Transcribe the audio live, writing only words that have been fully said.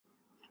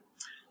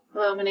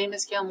Hello, my name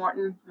is Gail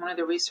Morton. I'm one of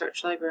the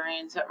research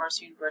librarians at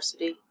Mercer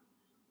University.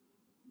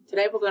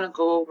 Today we're going to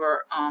go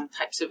over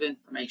types of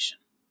information.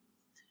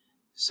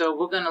 So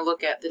we're going to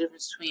look at the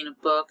difference between a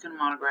book and a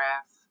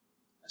monograph,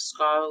 a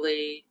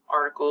scholarly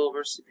article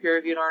versus a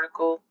peer-reviewed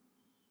article,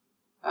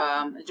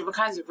 different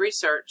kinds of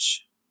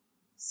research,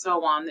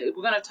 so on. We're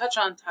going to touch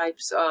on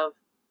types of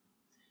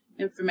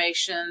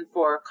information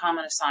for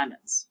common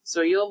assignments.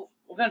 So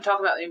we're going to talk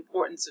about the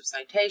importance of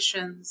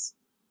citations.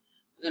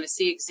 We're going to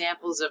see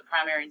examples of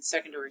primary and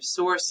secondary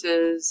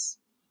sources,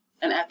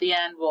 and at the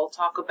end we'll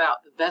talk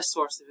about the best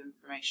source of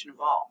information of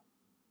all.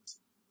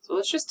 So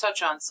let's just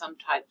touch on some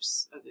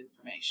types of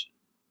information.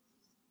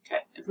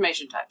 Okay,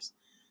 information types.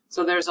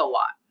 So there's a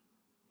lot.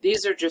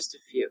 These are just a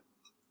few.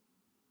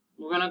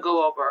 We're going to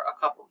go over a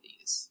couple of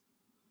these.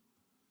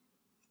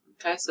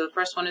 Okay, so the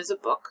first one is a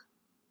book.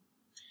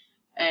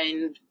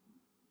 And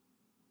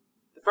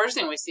the first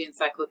thing we see,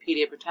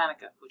 Encyclopedia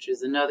Britannica, which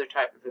is another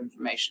type of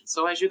information.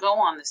 So as you go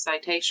on, the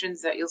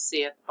citations that you'll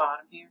see at the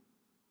bottom here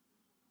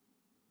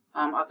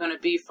are going to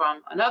be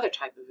from another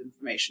type of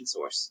information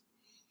source.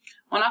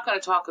 We're not going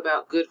to talk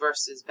about good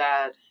versus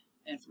bad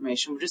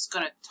information. We're just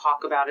going to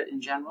talk about it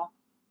in general.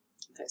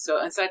 Okay, so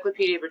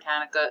Encyclopedia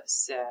Britannica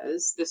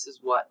says this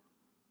is what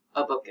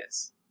a book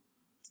is.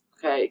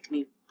 Okay, it can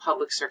be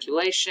public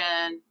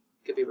circulation,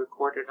 it could be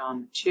recorded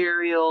on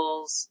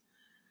materials.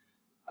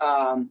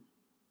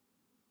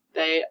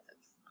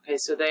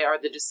 So they are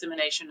the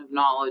dissemination of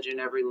knowledge in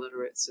every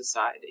literate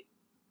society.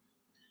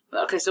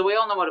 Okay, so we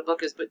all know what a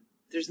book is, but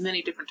there's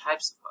many different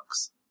types of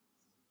books.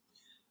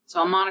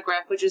 So a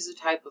monograph, which is a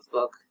type of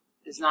book,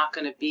 is not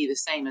going to be the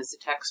same as a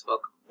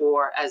textbook,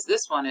 or as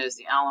this one is,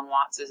 the Alan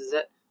Watts is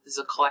it. This is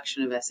a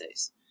collection of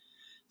essays.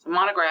 So a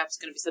monograph is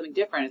going to be something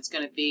different. It's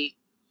going to be,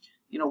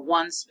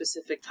 one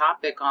specific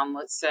topic on,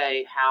 let's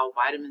say, how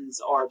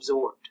vitamins are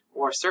absorbed,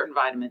 or a certain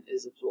vitamin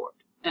is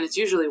absorbed. And it's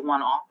usually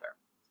one author.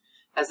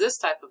 As this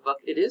type of book,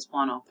 it is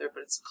one author,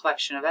 but it's a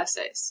collection of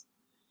essays.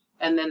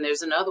 And then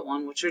there's another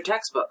one, which are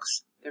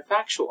textbooks. They're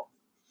factual.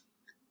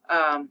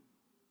 Let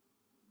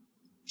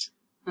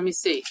me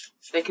see.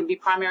 They can be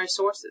primary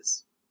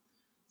sources,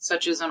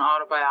 such as an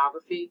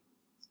autobiography.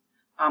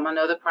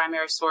 Another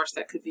primary source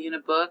that could be in a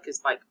book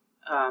is like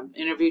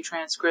interview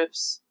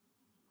transcripts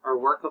or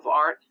work of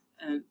art.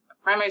 And a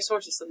primary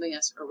source is something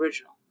that's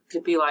original. It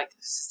could be like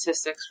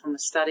statistics from a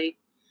study.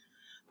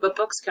 But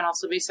books can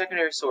also be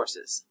secondary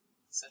sources,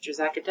 such as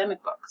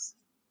academic books.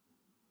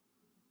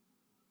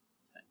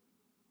 Okay.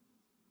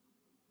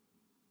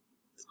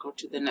 Let's go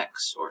to the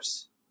next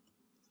source.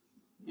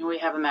 Here we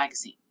have a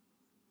magazine.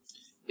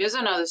 Here's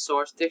another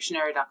source,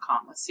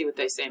 dictionary.com. Let's see what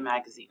they say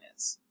magazine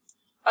is.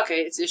 Okay,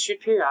 it's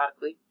issued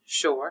periodically,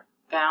 sure,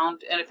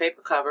 bound in a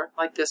paper cover,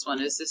 like this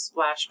one is, this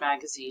Splash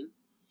magazine.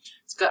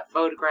 It's got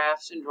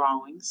photographs and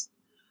drawings.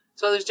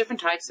 So there's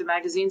different types of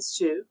magazines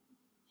too.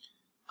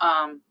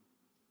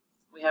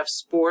 We have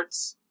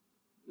sports.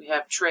 We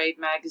have trade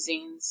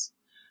magazines.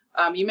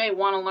 You may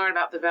want to learn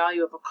about the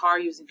value of a car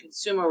using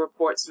Consumer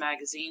Reports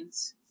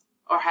magazines,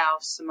 or how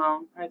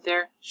Simone, right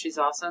there, she's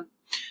awesome,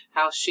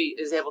 how she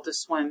is able to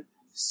swim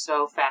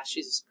so fast.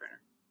 She's a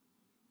sprinter.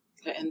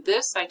 Okay, and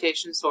this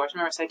citation source,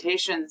 remember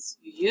citations,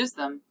 you use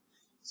them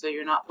so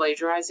you're not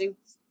plagiarizing.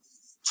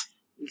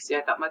 You can see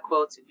I got my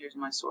quotes, and here's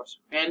my source.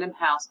 Random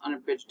House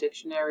Unabridged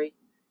Dictionary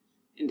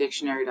in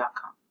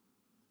dictionary.com.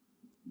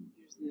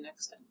 Here's the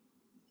next thing.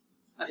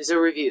 Okay, so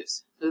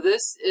reviews. So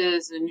this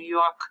is the New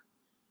York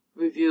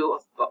Review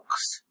of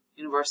Books,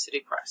 University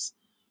Press.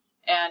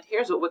 And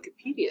here's what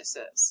Wikipedia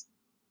says.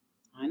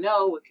 I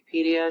know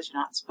Wikipedia is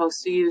not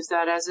supposed to use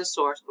that as a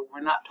source, but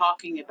we're not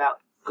talking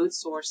about good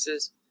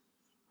sources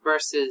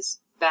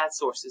versus bad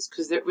sources,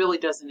 because it really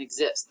doesn't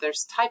exist.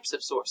 There's types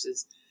of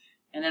sources.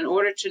 And in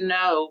order to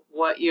know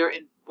what your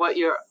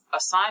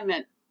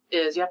assignment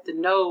is, you have to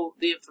know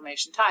the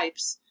information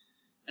types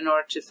in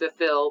order to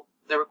fulfill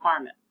the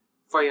requirement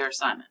for your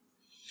assignment.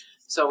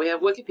 So we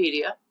have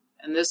Wikipedia,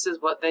 and this is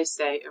what they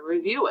say a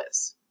review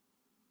is.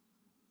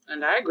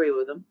 And I agree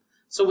with them.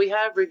 So we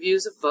have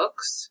reviews of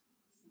books,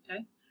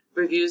 okay,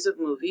 reviews of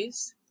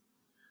movies.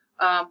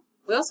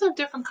 We also have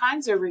different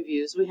kinds of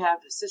reviews. We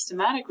have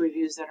systematic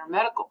reviews that are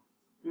medical.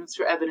 That's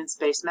for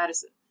evidence-based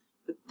medicine.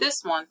 But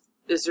this one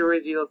is a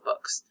review of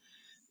books.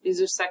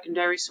 These are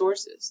secondary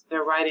sources.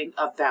 They're writing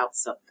about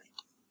something,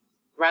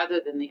 rather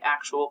than the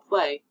actual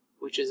play,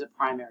 which is a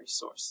primary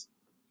source.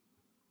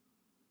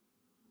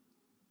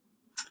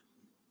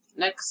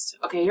 Next,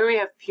 okay, here we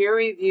have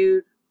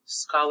peer-reviewed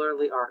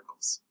scholarly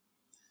articles.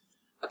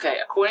 Okay,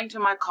 according to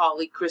my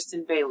colleague,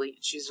 Kristen Bailey,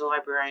 she's a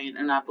librarian,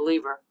 and I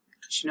believe her,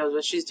 because she knows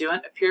what she's doing,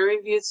 a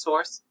peer-reviewed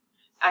source,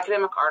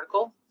 academic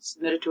article,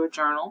 submitted to a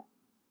journal,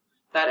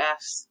 that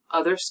asks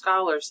other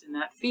scholars in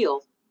that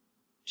field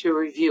to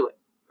review it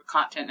for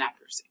content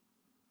accuracy.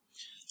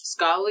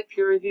 Scholarly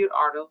peer-reviewed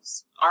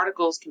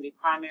articles can be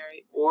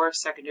primary or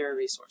secondary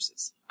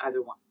resources,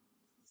 either one.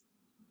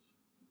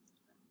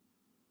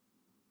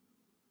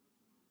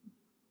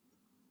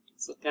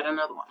 Let's look at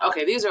another one.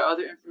 Okay, these are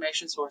other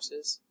information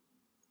sources.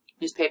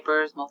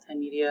 Newspapers,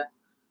 multimedia,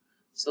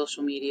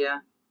 social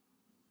media.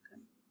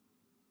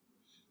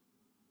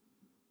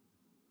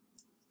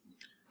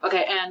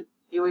 Okay, and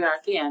here we are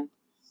at the end.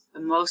 The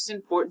most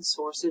important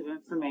source of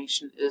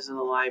information is the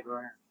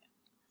librarian.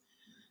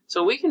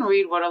 So we can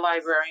read what a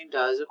librarian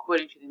does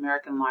according to the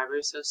American Library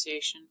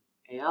Association,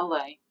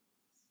 ALA.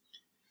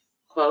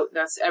 Quote,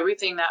 that's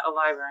everything that a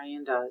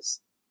librarian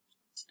does.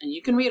 And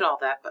you can read all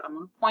that, but I'm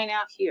going to point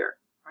out here,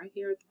 right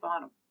here at the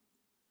bottom.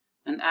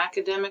 An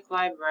academic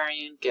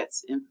librarian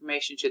gets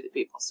information to the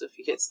people. So if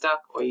you get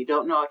stuck or you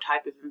don't know a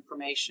type of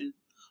information,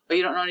 or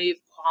you don't know any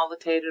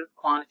qualitative,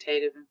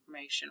 quantitative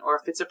information, or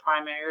if it's a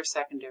primary or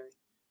secondary,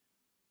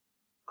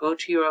 go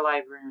to your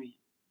librarian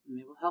and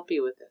they will help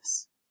you with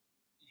this.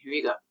 Here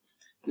you go.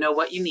 Know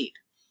what you need.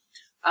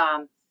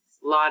 A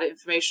lot of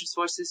information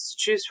sources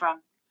to choose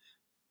from.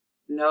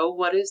 Know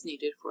what is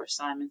needed for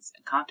assignments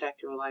and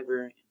contact your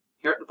librarian.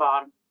 Here at the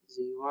bottom is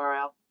the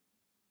URL.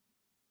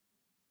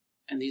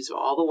 And these are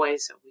all the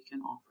ways that we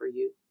can offer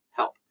you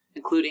help,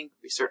 including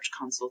research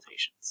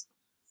consultations.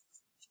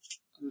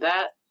 And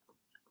that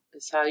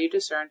is how you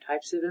discern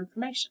types of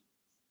information.